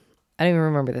I don't even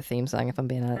remember the theme song, if I'm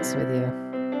being honest with you.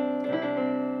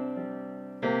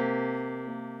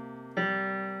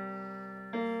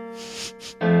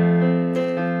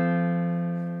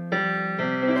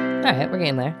 All right, we're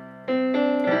getting there.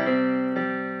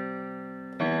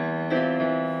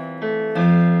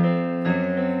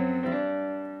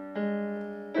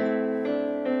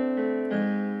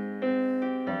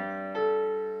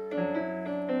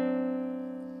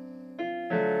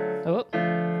 Oh.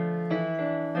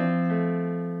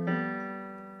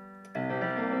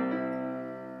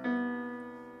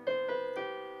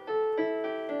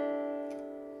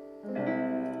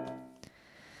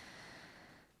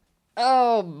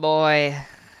 Oh boy.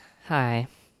 Hi.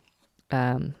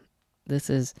 This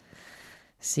is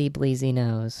C Bleezy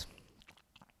Nose.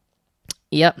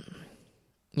 Yep.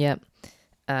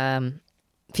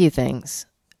 Few things.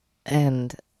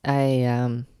 And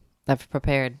I've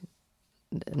prepared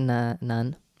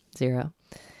none. Zero.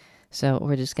 So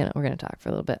we're gonna talk for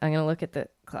a little bit. I'm gonna look at the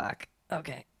clock.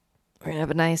 Okay. We're gonna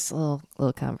have a nice little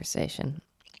conversation.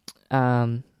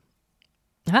 Hi.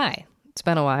 It's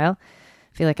been a while.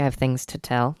 I feel like I have things to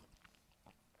tell.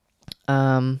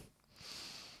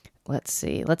 Let's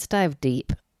see. Let's dive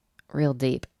deep. Real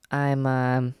deep.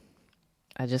 I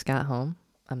just got home.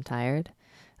 I'm tired.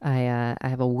 I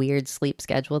have a weird sleep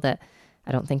schedule that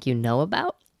I don't think you know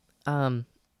about.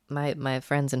 My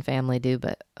friends and family do,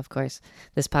 but of course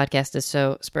this podcast is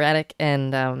so sporadic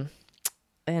and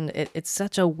it's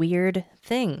such a weird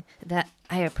thing that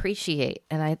I appreciate,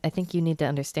 and I think you need to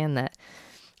understand that.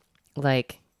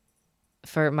 Like,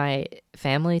 for my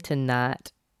family to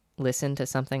not listen to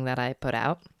something that I put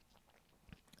out,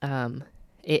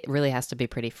 it really has to be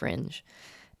pretty fringe,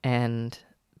 and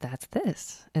that's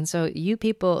this. And so you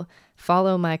people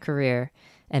follow my career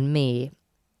and me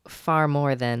far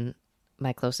more than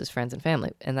my closest friends and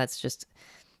family, and that's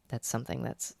something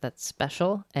that's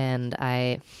special, and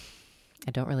I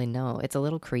don't really know. It's a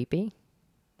little creepy,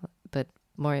 but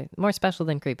more special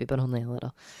than creepy, but only a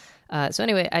little. So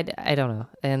anyway, I don't know,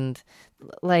 and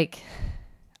like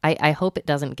I hope it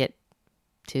doesn't get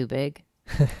too big.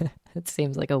 It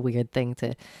seems like a weird thing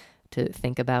to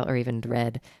think about or even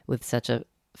dread with such a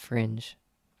fringe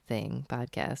thing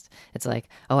podcast. It's like,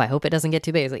 oh, I hope it doesn't get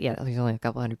too big. It's like, yeah, there's only a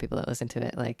couple hundred people that listen to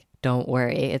it. Like, don't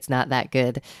worry, it's not that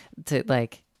good to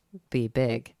like be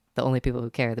big. The only people who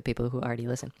care are the people who already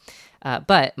listen.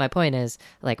 But my point is,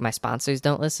 like, my sponsors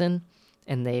don't listen,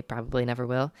 and they probably never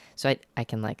will. So I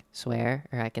can like swear,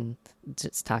 or I can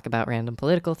just talk about random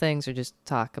political things, or just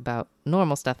talk about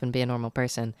normal stuff and be a normal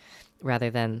person,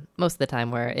 rather than most of the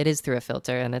time where it is through a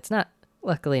filter, and it's not,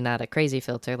 luckily not a crazy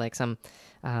filter like some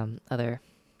other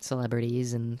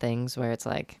celebrities and things where it's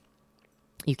like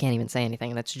you can't even say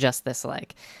anything, and it's just this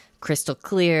like crystal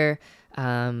clear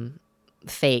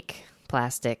fake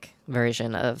plastic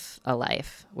version of a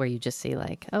life where you just see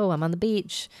like, oh, I'm on the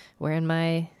beach wearing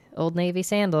my Old Navy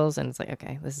sandals, and it's like,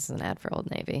 okay, this is an ad for Old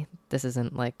Navy. This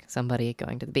isn't like somebody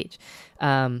going to the beach.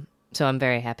 So I'm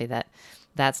very happy that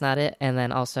that's not it. And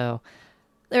then also,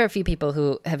 there are a few people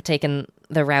who have taken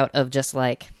the route of just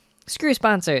like, screw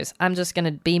sponsors, I'm just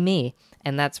gonna be me,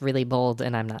 and that's really bold,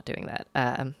 and I'm not doing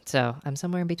that. So I'm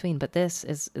somewhere in between, but this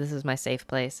is my safe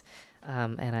place,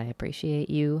 and I appreciate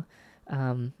you.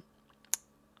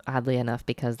 Oddly enough,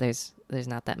 because there's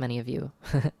not that many of you,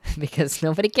 because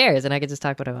nobody cares, and I can just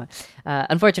talk what I want.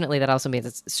 Unfortunately, that also means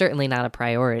it's certainly not a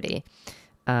priority,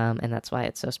 and that's why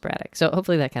it's so sporadic. So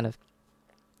hopefully that kind of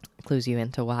clues you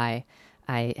into why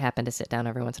I happen to sit down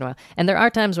every once in a while. And there are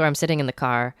times where I'm sitting in the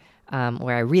car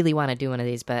where I really want to do one of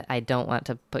these, but I don't want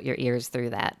to put your ears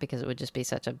through that because it would just be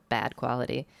such a bad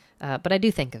quality. But I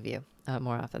do think of you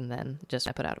more often than just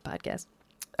I put out a podcast.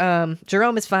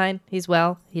 Jerome is fine. He's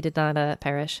well. He did not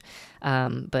perish.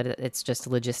 But it's just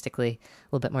logistically a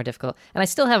little bit more difficult. And I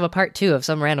still have a part 2 of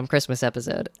some random Christmas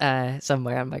episode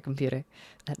somewhere on my computer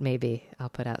that maybe I'll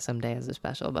put out someday as a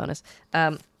special bonus.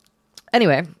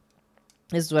 Anyway,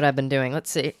 this is what I've been doing.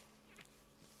 Let's see.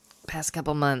 Past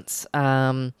couple months.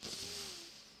 I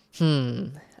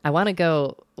want to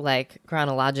go like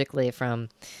chronologically from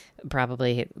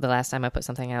probably the last time I put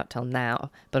something out till now,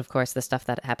 but of course the stuff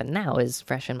that happened now is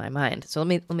fresh in my mind. So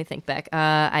let me think back.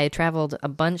 I traveled a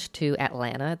bunch to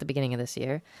Atlanta at the beginning of this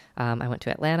year. I went to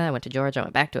Atlanta, I went to Georgia, I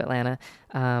went back to Atlanta.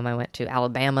 I went to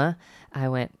Alabama. I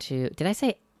went to, did I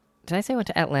say I went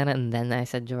to Atlanta and then I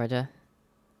said Georgia?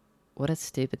 What a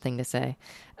stupid thing to say.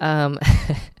 I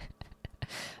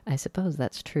suppose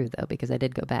that's true though, because I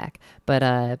did go back, but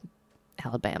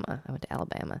Alabama. I went to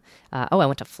Alabama. I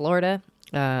went to Florida,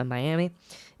 Miami.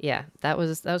 Yeah, that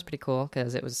was pretty cool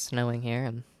because it was snowing here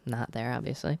and not there,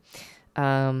 obviously.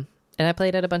 And I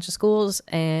played at a bunch of schools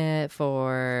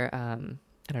for, I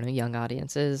don't know, young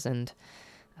audiences and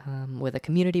with a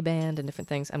community band and different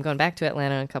things. I'm going back to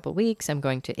Atlanta in a couple weeks. I'm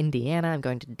going to Indiana. I'm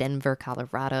going to Denver,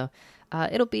 Colorado.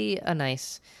 It'll be a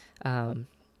nice amount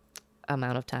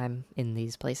of time in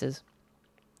these places,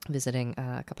 visiting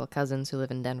a couple of cousins who live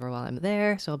in Denver while I'm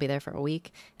there. So I'll be there for a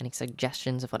week. Any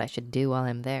suggestions of what I should do while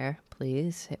I'm there,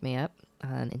 please hit me up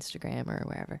on Instagram or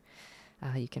wherever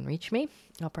you can reach me.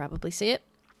 I'll probably see it.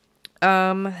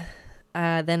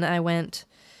 Then I went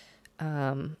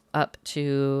up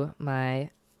to my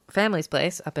family's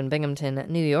place up in Binghamton,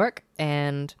 New York,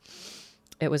 and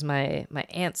it was my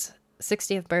aunt's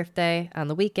 60th birthday on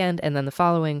the weekend, and then the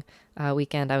following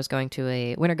weekend I was going to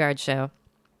a Winter Guard show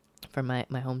from my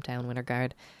hometown Winter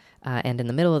Guard, and in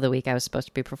the middle of the week I was supposed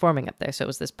to be performing up there, so it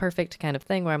was this perfect kind of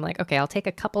thing where I'm like, okay, I'll take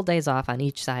a couple days off on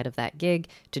each side of that gig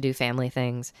to do family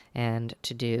things and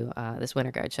to do this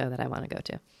Winter Guard show that I want to go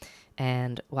to.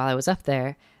 And while I was up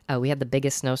there, we had the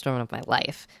biggest snowstorm of my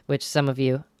life, which some of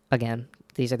you, again,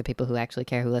 these are the people who actually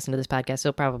care, who listen to this podcast,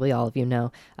 so probably all of you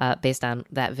know, based on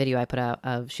that video I put out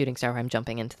of Shooting Star where I'm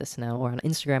jumping into the snow, or on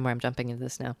Instagram where I'm jumping into the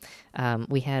snow.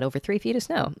 We had over 3 feet of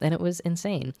snow, and it was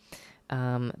insane.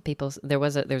 There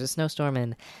was a snowstorm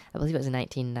in, I believe it was in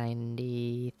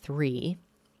 1993.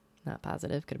 Not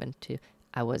positive, could have been two.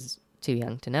 I was too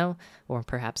young to know, or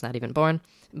perhaps not even born.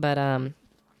 But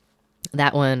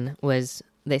that one was,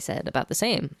 they said, about the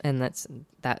same, and that's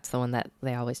the one that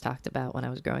they always talked about when I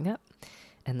was growing up.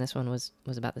 And this one was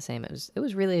about the same. It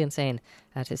was really insane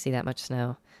to see that much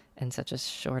snow in such a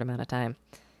short amount of time.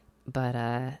 But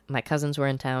my cousins were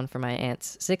in town for my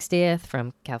aunt's 60th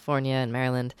from California and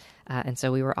Maryland, and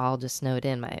so we were all just snowed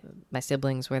in. My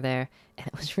siblings were there, and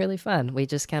it was really fun. We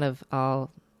just kind of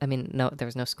there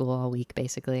was no school all week,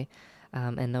 basically,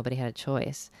 and nobody had a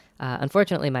choice.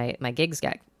 Unfortunately, my gigs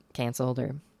got canceled,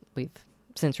 or we've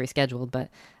since rescheduled,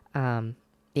 but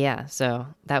yeah, so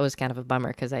that was kind of a bummer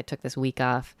because I took this week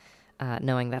off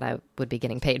knowing that I would be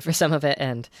getting paid for some of it,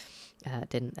 and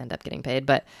didn't end up getting paid,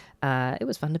 but it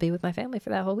was fun to be with my family for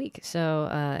that whole week. So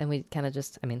and we kind of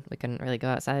just, we couldn't really go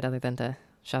outside other than to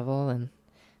shovel and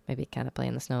maybe kind of play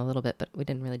in the snow a little bit, but we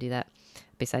didn't really do that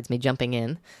besides me jumping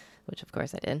in, which of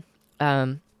course I did.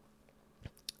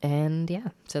 And yeah,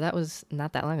 so that was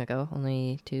not that long ago,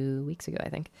 only 2 weeks ago, I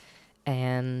think.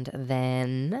 And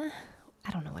then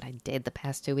I don't know what I did the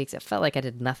past 2 weeks. It felt like I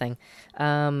did nothing.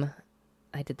 I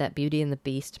did that Beauty and the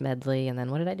Beast medley, and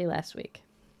then what did I do last week?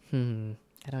 I don't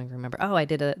even remember. Oh, I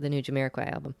did the new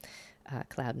Jamiroquai album,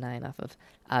 Cloud 9 off of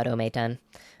Automaton.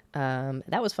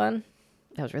 That was fun.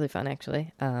 That was really fun,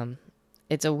 actually.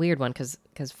 It's a weird one because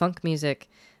funk music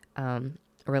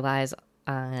relies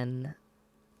on,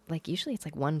 usually it's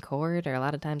one chord, or a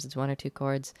lot of times it's 1 or 2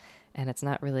 chords, and it's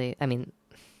not really, I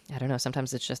don't know,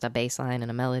 sometimes it's just a bass line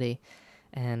and a melody,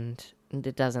 and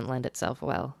it doesn't lend itself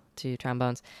well to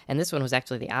trombones. And this one was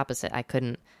actually the opposite. I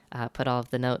couldn't put all of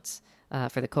the notes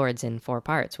for the chords in 4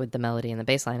 parts with the melody and the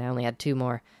bass line. I only had 2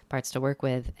 more parts to work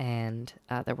with, and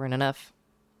there weren't enough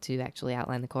to actually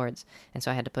outline the chords. And so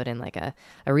I had to put in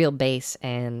a real bass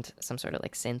and some sort of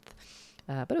synth.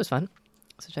 But it was fun.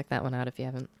 So check that one out if you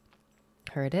haven't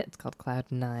heard it. It's called Cloud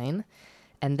 9.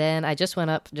 And then I just went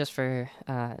up just for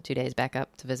 2 days back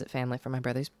up to visit family for my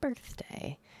brother's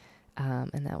birthday.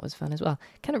 And that was fun as well.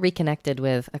 Kind of reconnected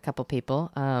with a couple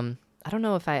people. I don't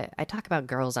know if I talk about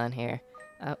girls on here.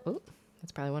 Oh,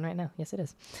 that's probably one right now. Yes, it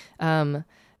is. When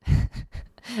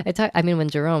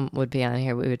Jerome would be on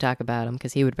here, we would talk about him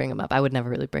because he would bring him up. I would never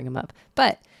really bring him up.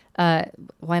 But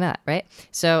why not, right?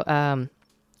 So I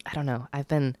don't know.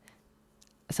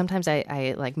 Sometimes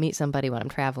I meet somebody when I'm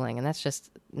traveling, and that's just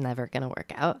never going to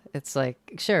work out. It's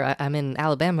sure, I'm in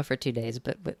Alabama for 2 days,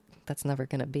 but that's never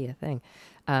going to be a thing.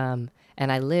 And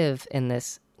I live in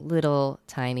this little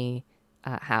tiny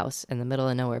house in the middle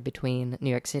of nowhere between New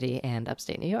York City and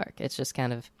upstate New York. It's just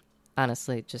kind of,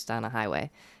 honestly, just on a highway.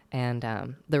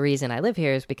 And the reason I live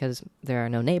here is because there are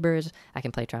no neighbors. I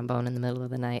can play trombone in the middle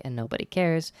of the night and nobody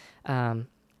cares. And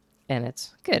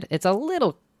it's good. It's a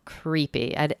little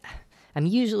creepy. I'm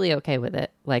usually okay with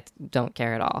it, don't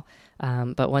care at all.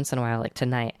 But once in a while,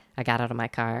 tonight, I got out of my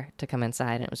car to come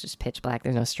inside, and it was just pitch black.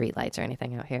 There's no street lights or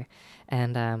anything out here.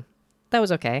 And that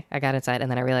was okay. I got inside,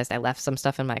 and then I realized I left some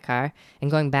stuff in my car.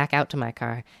 And going back out to my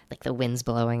car, the wind's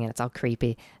blowing, and it's all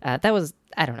creepy. That was,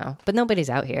 I don't know. But nobody's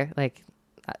out here.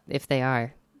 If they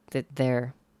are,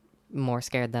 they're more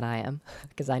scared than I am,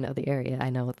 because I know the area. I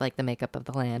know, the makeup of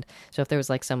the land. So if there was,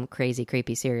 some crazy,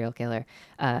 creepy serial killer,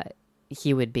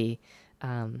 he would be...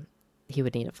 he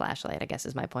would need a flashlight, I guess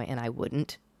is my point, and I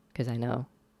wouldn't, because I know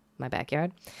my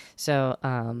backyard. So,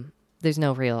 there's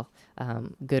no real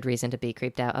good reason to be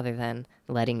creeped out other than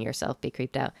letting yourself be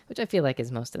creeped out, which I feel like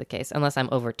is most of the case, unless I'm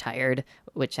overtired,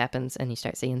 which happens and you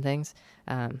start seeing things.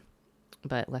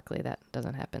 But luckily that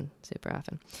doesn't happen super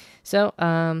often. So,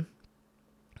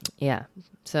 yeah.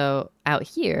 So out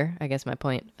here, I guess my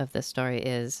point of this story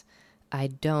is I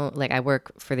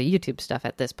work for the YouTube stuff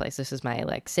at this place. This is my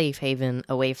like safe haven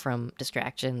away from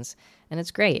distractions. And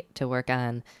it's great to work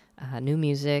on new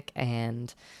music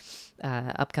and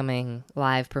upcoming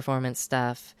live performance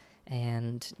stuff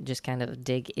and just kind of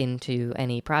dig into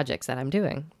any projects that I'm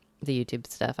doing. The YouTube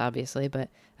stuff, obviously, but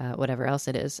whatever else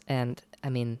it is. And I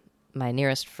mean, my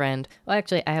nearest friend, well,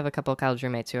 actually, I have a couple of college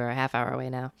roommates who are a half hour away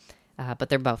now, but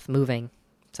they're both moving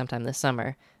sometime this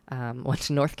summer. One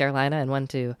to North Carolina and one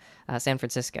to San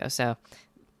Francisco. So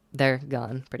they're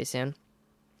gone pretty soon.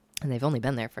 And they've only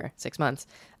been there for 6 months.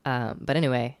 But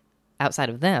anyway, outside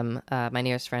of them, my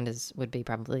nearest friend would be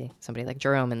probably somebody like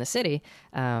Jerome in the city,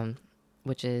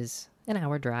 which is an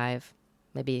hour drive,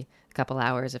 maybe a couple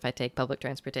hours if I take public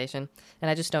transportation.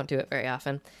 And I just don't do it very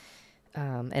often.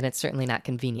 And it's certainly not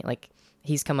convenient. Like,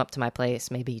 he's come up to my place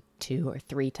maybe 2 or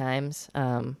 3 times.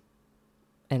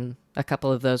 And a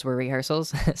couple of those were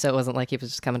rehearsals. So it wasn't like he was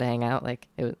just coming to hang out. Like,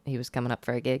 he was coming up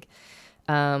for a gig.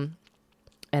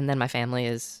 And then my family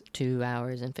is 2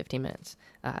 hours and 15 minutes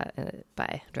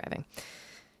by driving.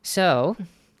 So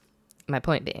my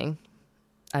point being,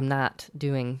 I'm not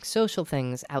doing social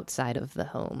things outside of the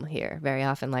home here very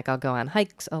often. Like, I'll go on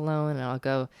hikes alone, and I'll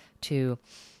go to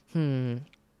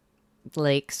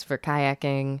lakes for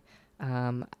kayaking.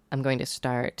 I'm going to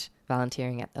start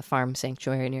volunteering at the farm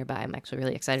sanctuary nearby. I'm actually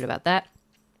really excited about that.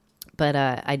 But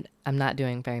I'm not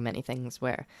doing very many things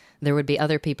where there would be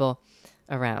other people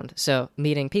around. So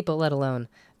meeting people, let alone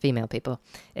female people,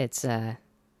 it's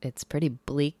pretty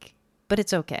bleak, but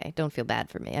it's okay. Don't feel bad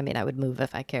for me. I mean, I would move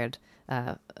if I cared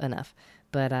enough.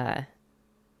 But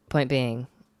point being,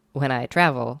 when I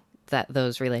travel,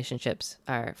 those relationships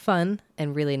are fun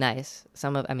and really nice.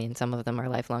 Some of them are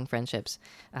lifelong friendships.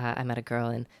 I met a girl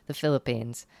in the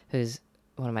Philippines who's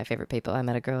one of my favorite people. I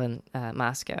met a girl in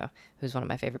Moscow who's one of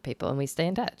my favorite people, and we stay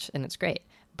in touch, and it's great.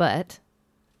 But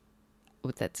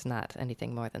that's not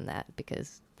anything more than that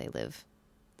because they live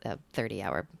a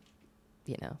 30-hour,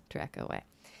 trek away.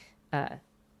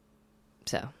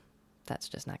 So that's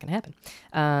just not going to happen.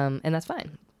 And that's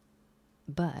fine.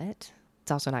 But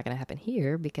it's also not going to happen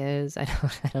here because I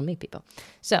don't meet people.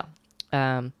 So,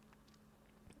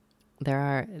 there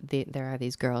are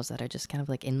these girls that are just kind of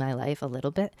like in my life a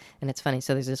little bit, and it's funny.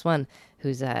 So there's this one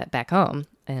who's back home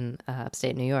in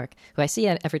upstate New York who I see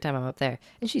every time I'm up there,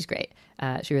 and she's great.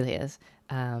 She really is.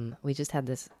 We just had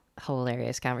this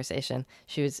hilarious conversation.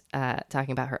 She was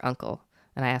talking about her uncle,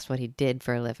 and I asked what he did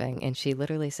for a living, and she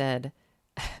literally said,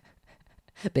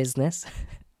 "Business."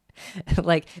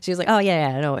 Like, she was like, "Oh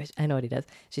yeah, I know what he does."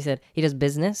 She said he does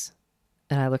business.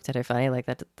 And I looked at her funny, like,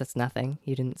 that's nothing.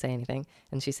 You didn't say anything.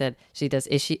 And she said he does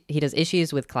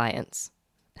issues with clients.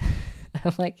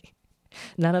 I'm like,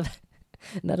 none of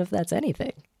that's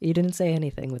anything. You didn't say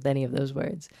anything with any of those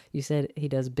words. You said he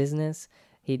does business.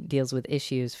 He deals with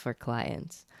issues for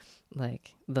clients,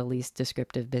 like the least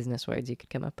descriptive business words you could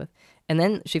come up with. And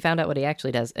then she found out what he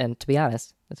actually does. And to be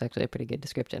honest, that's actually a pretty good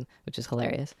description, which is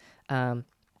hilarious.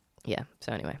 Yeah.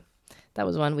 So anyway, that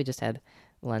was one. We just had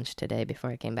lunch today before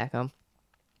I came back home.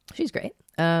 She's great.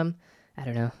 I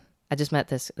don't know. I just met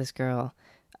this girl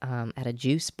at a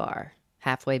juice bar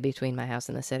halfway between my house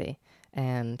and the city.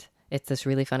 And it's this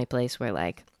really funny place where,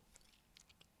 like,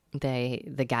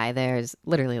 the guy there is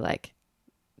literally like,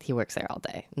 he works there all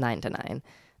day, 9 to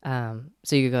 9.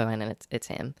 So you go in and it's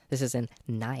him. This is in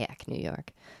Nyack, New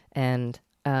York. And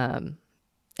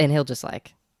he'll just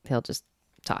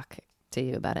talk to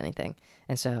you about anything.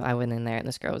 And so I went in there and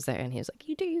this girl was there and he was like,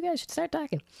 you guys should start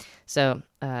talking. So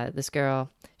this girl,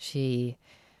 she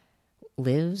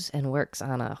lives and works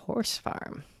on a horse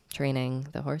farm, training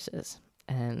the horses.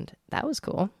 And that was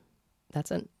cool.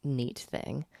 That's a neat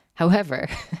thing. However,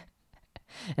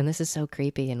 and this is so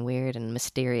creepy and weird and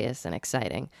mysterious and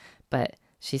exciting, but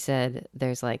she said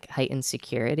there's like heightened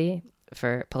security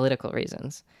for political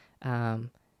reasons.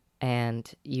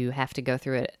 And you have to go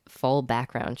through a full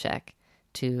background check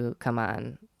to come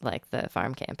on like the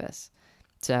farm campus.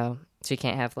 So you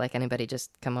can't have like anybody just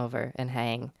come over and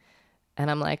hang. And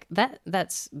I'm like,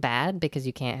 that's bad because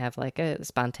you can't have like a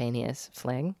spontaneous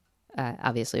fling.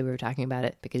 Obviously we were talking about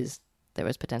it because there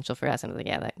was potential for us. And I was like,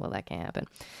 yeah, that can't happen.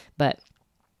 But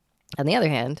on the other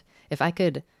hand, if I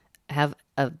could have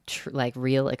a like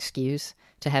real excuse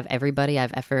to have everybody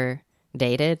I've ever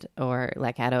dated or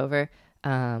like had over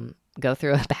go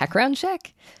through a background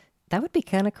check, that would be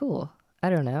kind of cool. I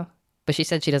don't know. But she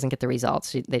said she doesn't get the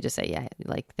results. They just say, yeah,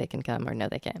 like they can come or no,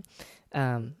 they can't.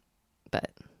 But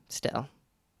still,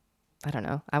 I don't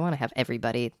know. I want to have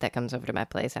everybody that comes over to my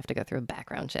place have to go through a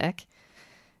background check.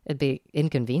 It'd be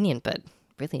inconvenient, but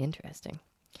really interesting.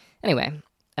 Anyway,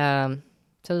 so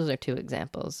those are two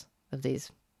examples of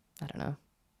these, I don't know,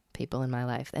 people in my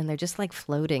life. And they're just like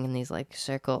floating in these like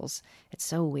circles. It's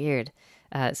so weird.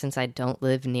 Since I don't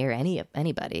live near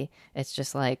anybody, it's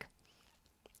just like,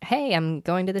 hey, I'm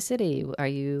going to the city. Are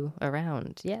you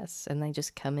around? Yes. And they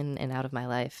just come in and out of my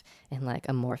life in like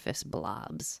amorphous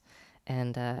blobs.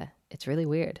 And it's really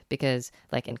weird because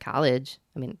like in college,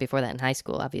 I mean, before that in high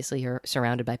school, obviously you're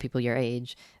surrounded by people your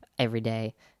age every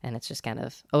day and it's just kind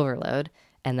of overload.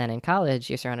 And then in college,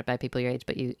 you're surrounded by people your age,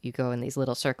 but you go in these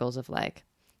little circles of like,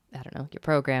 I don't know, your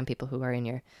program, people who are in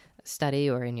your study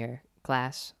or in your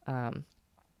class,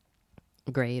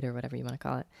 grade or whatever you want to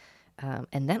call it.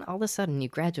 And then all of a sudden you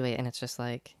graduate and it's just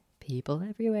like people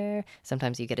everywhere.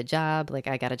 Sometimes you get a job. Like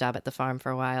I got a job at the farm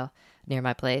for a while near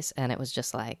my place. And it was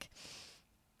just like,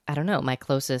 I don't know, my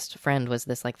closest friend was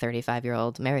this like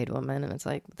 35-year-old married woman. And it's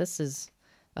like, this is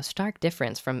a stark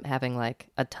difference from having like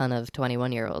a ton of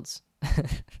 21-year-olds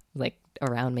like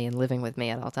around me and living with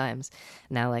me at all times.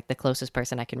 Now like the closest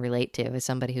person I can relate to is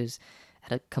somebody who's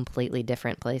at a completely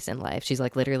different place in life. She's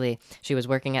like literally, she was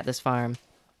working at this farm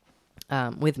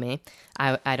with me.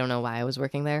 I don't know why I was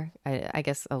working there. I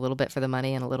guess a little bit for the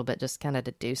money and a little bit just kind of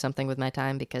to do something with my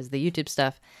time because the YouTube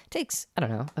stuff takes, I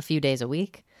don't know, a few days a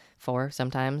week, 4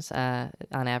 sometimes, on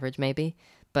average maybe.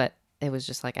 But it was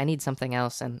just like, I need something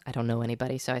else and I don't know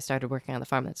anybody. So I started working on the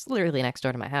farm that's literally next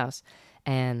door to my house.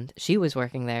 And she was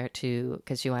working there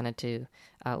because she wanted to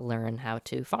learn how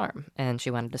to farm and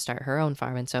she wanted to start her own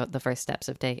farm. And so the first steps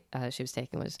of she was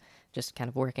taking was just kind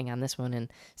of working on this one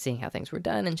and seeing how things were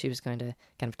done. And she was going to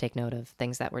kind of take note of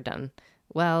things that were done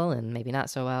well and maybe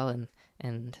not so well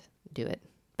and do it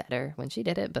better when she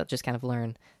did it, but just kind of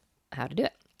learn how to do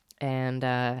it. And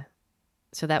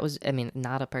so that was, I mean,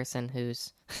 not a person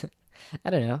who's,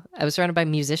 I don't know. I was surrounded by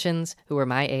musicians who were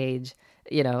my age,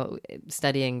 you know,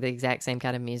 studying the exact same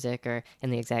kind of music or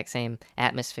in the exact same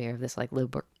atmosphere of this like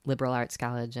liberal arts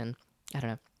college. And I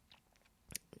don't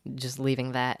know, just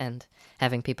leaving that and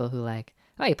having people who like,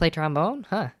 oh, you play trombone?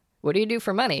 Huh? What do you do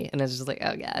for money? And it's just like,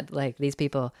 oh God, like these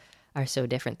people are so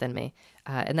different than me.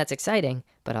 And that's exciting,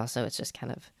 but also it's just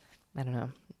kind of, I don't know,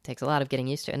 it takes a lot of getting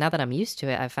used to it. And now that I'm used to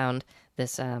it, I found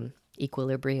this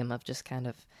equilibrium of just kind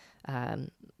of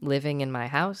living in my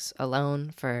house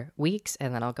alone for weeks,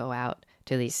 and then I'll go out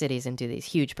to these cities and do these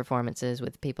huge performances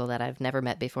with people that I've never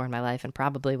met before in my life and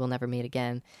probably will never meet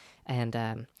again,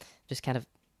 and just kind of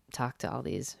talk to all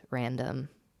these random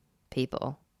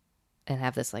people and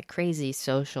have this like crazy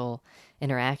social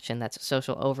interaction that's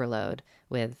social overload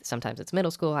with sometimes it's middle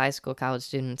school, high school, college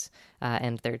students,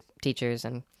 and their teachers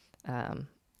and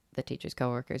the teachers'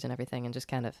 coworkers and everything, and just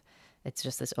kind of it's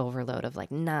just this overload of like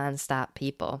nonstop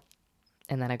people.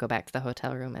 And then I go back to the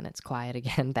hotel room and it's quiet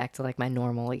again, back to like my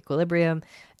normal equilibrium.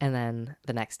 And then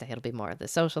the next day it'll be more of the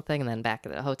social thing, and then back to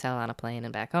the hotel on a plane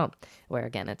and back home, where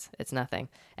again it's nothing.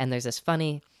 And there's this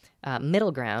funny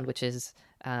middle ground, which is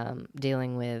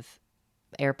dealing with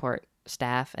airport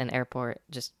staff and airport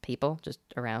just people just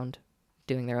around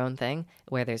doing their own thing,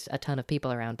 where there's a ton of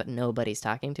people around but nobody's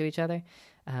talking to each other.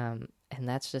 And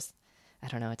that's just, I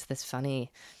don't know, it's this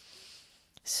funny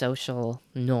social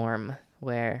norm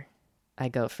where I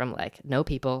go from like no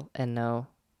people and no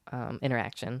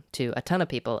interaction to a ton of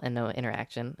people and no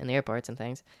interaction in the airports and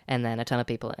things, and then a ton of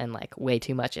people and like way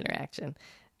too much interaction.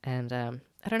 And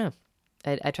I don't know.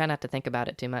 I try not to think about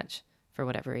it too much for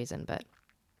whatever reason, but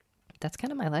that's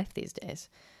kind of my life these days.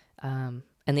 And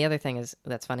the other thing is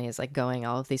that's funny is like going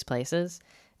all of these places,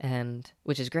 and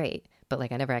which is great, but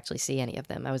like I never actually see any of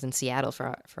them. I was in Seattle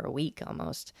for a week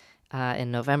almost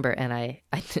in November, and I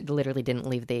literally didn't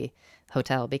leave the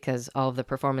hotel because all of the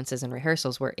performances and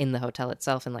rehearsals were in the hotel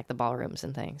itself in like the ballrooms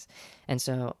and things. And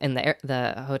so, and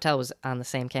the hotel was on the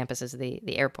same campus as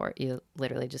the airport. You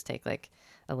literally just take like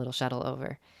a little shuttle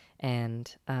over,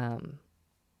 and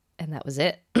that was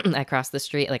it. I crossed the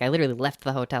street. Like I literally left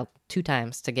the hotel 2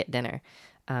 times to get dinner.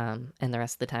 And the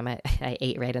rest of the time I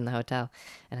ate right in the hotel.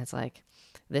 And it's like,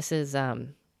 this is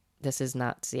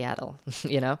not Seattle,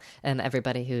 you know? And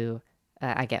everybody who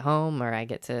I get home or I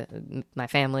get to my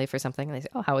family for something and they say,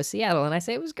 oh, how was Seattle? And I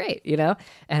say, it was great, you know?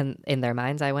 And in their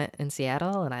minds, I went in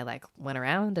Seattle and I like went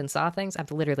around and saw things.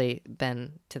 I've literally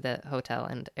been to the hotel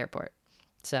and airport.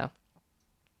 So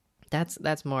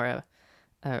that's more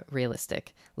a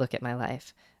realistic look at my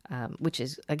life, which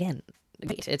is, again,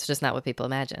 it's just not what people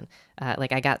imagine.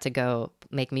 Like I got to go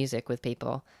make music with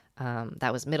people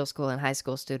That was middle school and high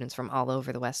school students from all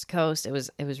over the West Coast. It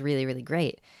was really, really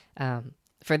great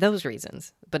for those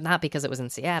reasons, but not because it was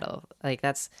in Seattle. Like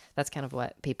that's kind of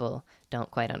what people don't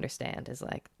quite understand, is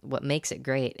like what makes it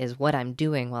great is what I'm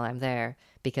doing while I'm there,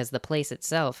 because the place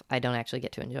itself I don't actually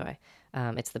get to enjoy.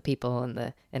 It's the people and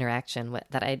the interaction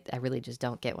that I really just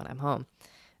don't get when I'm home.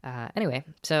 Anyway,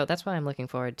 so that's why I'm looking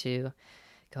forward to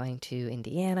going to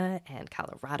Indiana and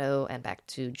Colorado and back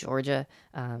to Georgia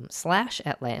 /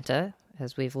 Atlanta.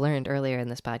 As we've learned earlier in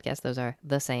this podcast, those are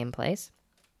the same place.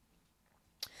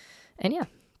 And yeah,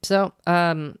 so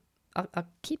I'll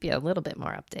keep you a little bit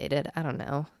more updated. I don't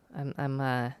know. I don't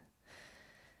know.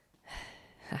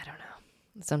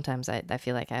 Sometimes I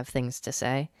feel like I have things to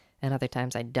say, and other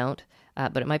times I don't.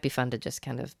 But it might be fun to just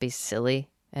kind of be silly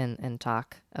and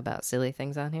talk about silly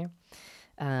things on here.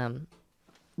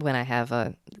 When I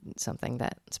have something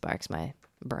that sparks my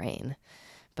brain.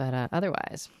 But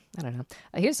otherwise, I don't know.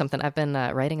 Here's something. I've been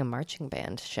writing a marching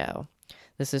band show.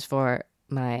 This is for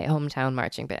my hometown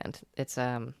marching band. It's,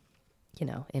 in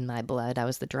my blood. I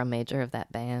was the drum major of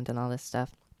that band and all this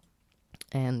stuff.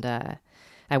 And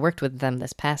I worked with them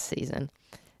this past season.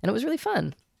 And it was really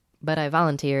fun. But I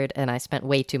volunteered, and I spent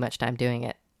way too much time doing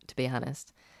it, to be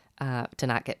honest, to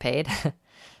not get paid.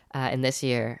 And this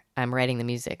year, I'm writing the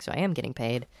music, so I am getting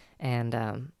paid. And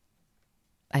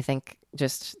I think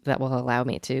just that will allow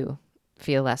me to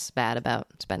feel less bad about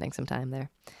spending some time there.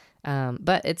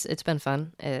 But it's been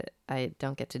fun. I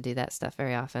don't get to do that stuff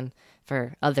very often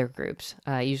for other groups.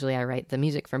 Usually I write the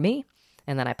music for me,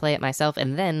 and then I play it myself,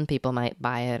 and then people might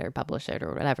buy it or publish it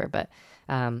or whatever. But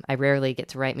I rarely get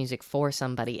to write music for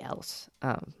somebody else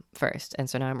first. And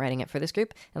so now I'm writing it for this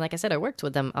group. And like I said, I worked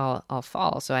with them all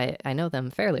fall, so I know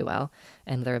them fairly well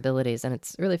and their abilities. And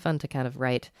it's really fun to kind of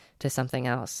write to something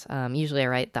else. Usually I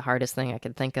write the hardest thing I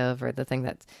could think of, or the thing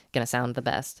that's going to sound the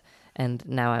best. And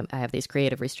now I have these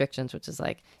creative restrictions, which is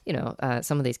like,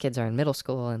 some of these kids are in middle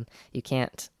school, and you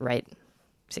can't write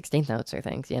 16th notes or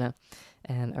things,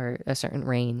 or a certain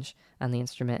range on the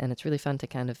instrument. And it's really fun to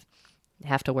kind of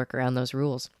have to work around those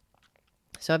rules.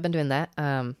 So I've been doing that.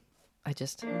 I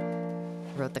just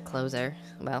wrote the closer,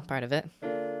 well, part of it.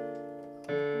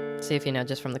 See if you know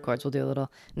just from the chords. We'll do a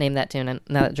little name that tune. And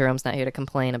now that Jerome's not here to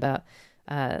complain about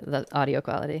the audio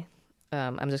quality,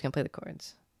 I'm just going to play the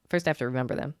chords. First, I have to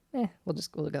remember them.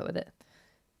 We'll go with it.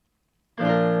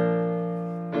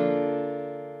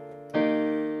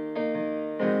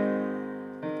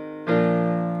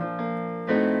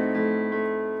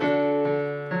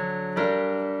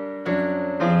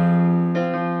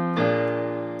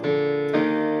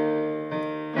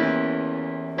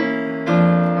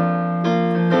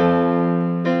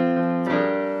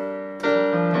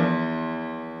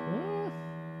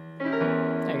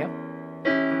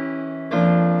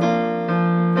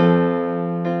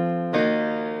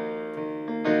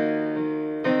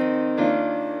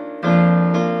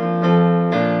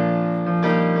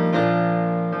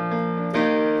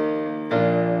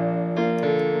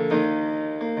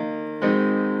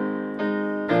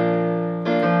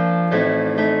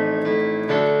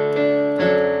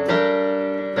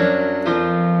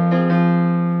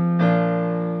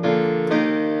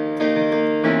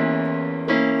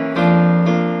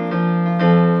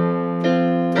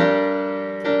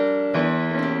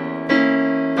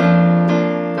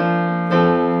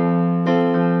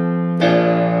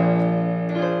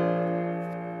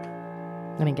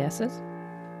 Any guesses?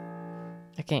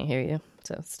 I can't hear you,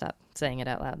 so stop saying it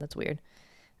out loud. That's weird.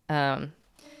 How's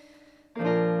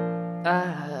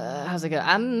it go?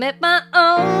 I met my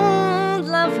old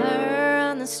lover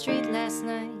on the street last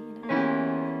night.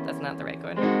 That's not the right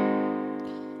chord.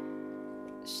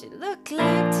 She looked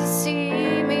like to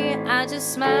see me. I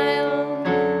just smiled,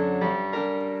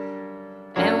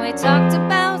 and we talked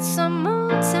about some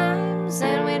old times,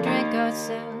 and we drank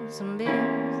ourselves some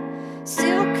beers.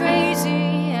 Still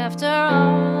crazy after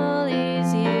all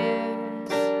these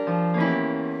years.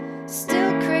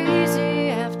 Still crazy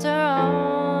after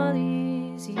all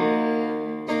these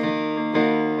years.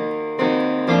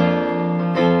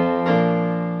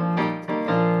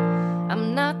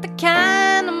 I'm not the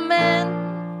kind of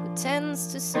man who tends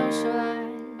to socialize.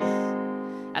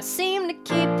 I seem to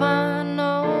keep on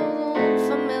old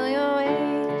familiar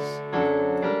ways,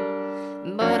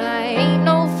 but I ain't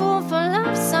no fool for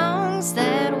love songs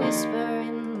that whisper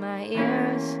in my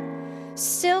ears.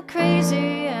 Still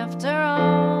crazy after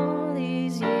all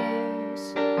these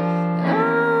years.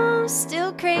 Oh,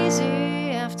 still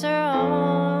crazy after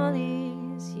all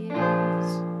these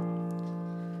years.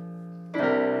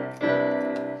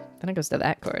 Then it goes to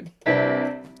that chord.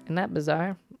 Isn't that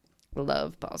bizarre?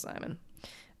 Love Paul Simon.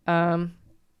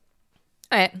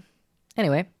 All right.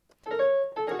 Anyway.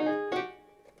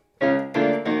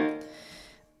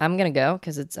 I'm going to go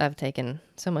because I've taken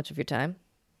so much of your time.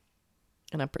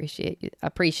 And I appreciate you.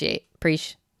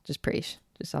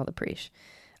 Just all the preach.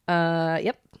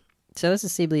 Yep. So this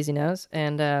is See Bleezy Knows.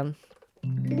 And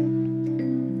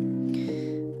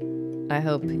I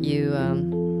hope you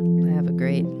have a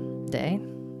great day.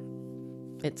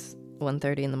 It's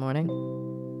 1:30 in the morning.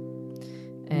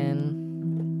 And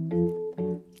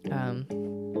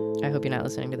I hope you're not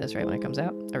listening to this right when it comes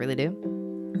out. I really do.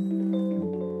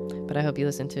 But I hope you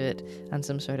listen to it on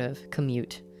some sort of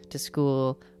commute to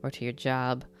school or to your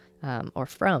job, or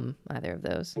from either of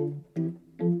those.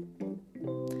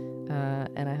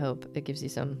 And I hope it gives you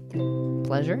some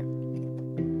pleasure.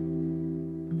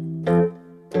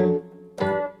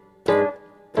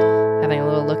 Having a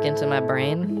little look into my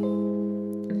brain.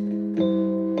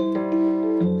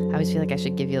 I always feel like I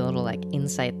should give you a little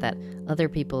insight that other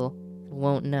people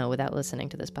won't know without listening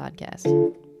to this podcast.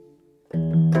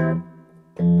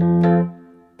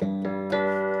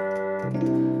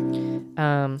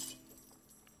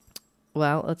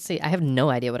 Well, let's see. I have no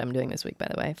idea what I'm doing this week, by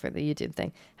the way, for the YouTube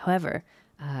thing. However,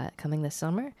 coming this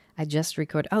summer, I just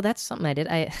recorded... Oh, that's something I did.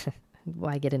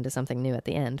 Why get into something new at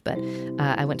the end? But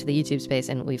I went to the YouTube space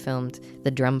and we filmed the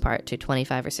drum part to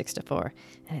 25 or 6/4.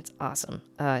 And it's awesome.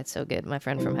 It's so good. My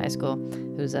friend from high school,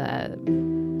 who's a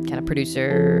kind of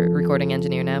producer, recording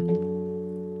engineer now.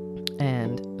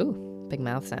 And, ooh, big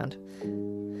mouth sound.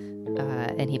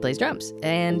 And he plays drums.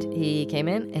 And he came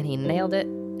in and he nailed it.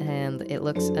 And it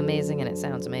looks amazing and it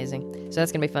sounds amazing. So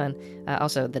that's going to be fun.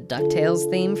 Also, the DuckTales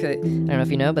theme. I don't know if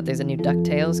you know, but there's a new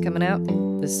DuckTales coming out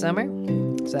this summer.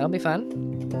 So that'll be fun.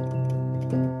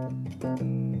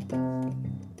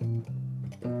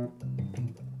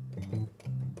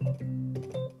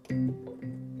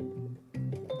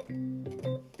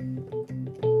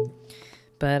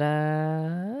 But,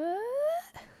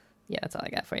 yeah, that's all I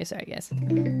got for you. Sorry, guys. I'm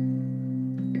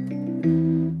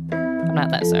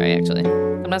not that sorry, actually.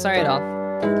 I'm not sorry at all.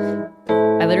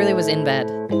 I literally was in bed,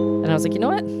 and I was like, you know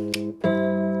what?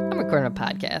 I'm recording a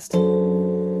podcast.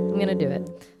 I'm gonna do it.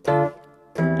 All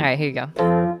right, here you go.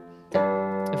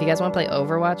 If you guys want to play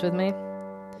Overwatch with me,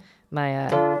 my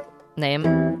name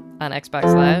on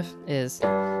Xbox Live is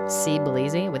C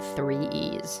Bleezy with 3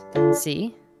 E's.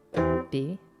 C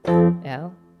B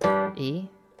L E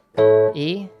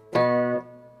E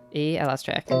E. I lost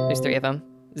track. There's 3 of them.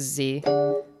 Z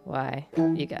Y.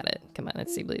 You got it. Come on,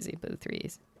 it's C Bleezy with 3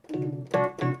 E's.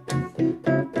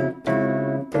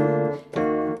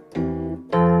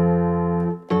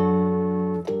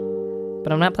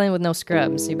 But I'm not playing with no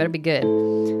scrubs, so you better be good.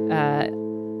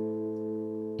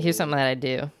 Here's something that I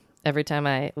do. Every time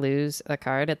I lose a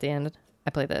card at the end, I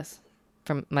play this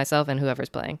from myself and whoever's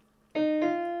playing.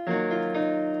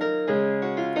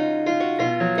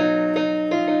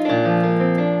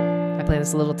 I play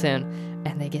this little tune,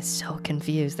 and they get so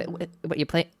confused. That what you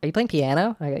play? Are you playing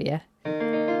piano? I go, yeah.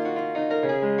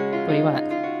 What do you want?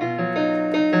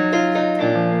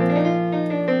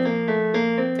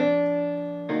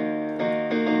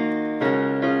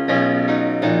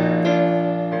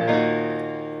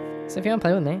 So if you want to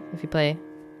play with me, if you play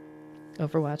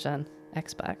Overwatch on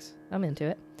Xbox, I'm into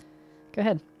it. Go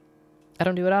ahead. I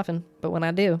don't do it often, but when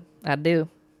I do, I do.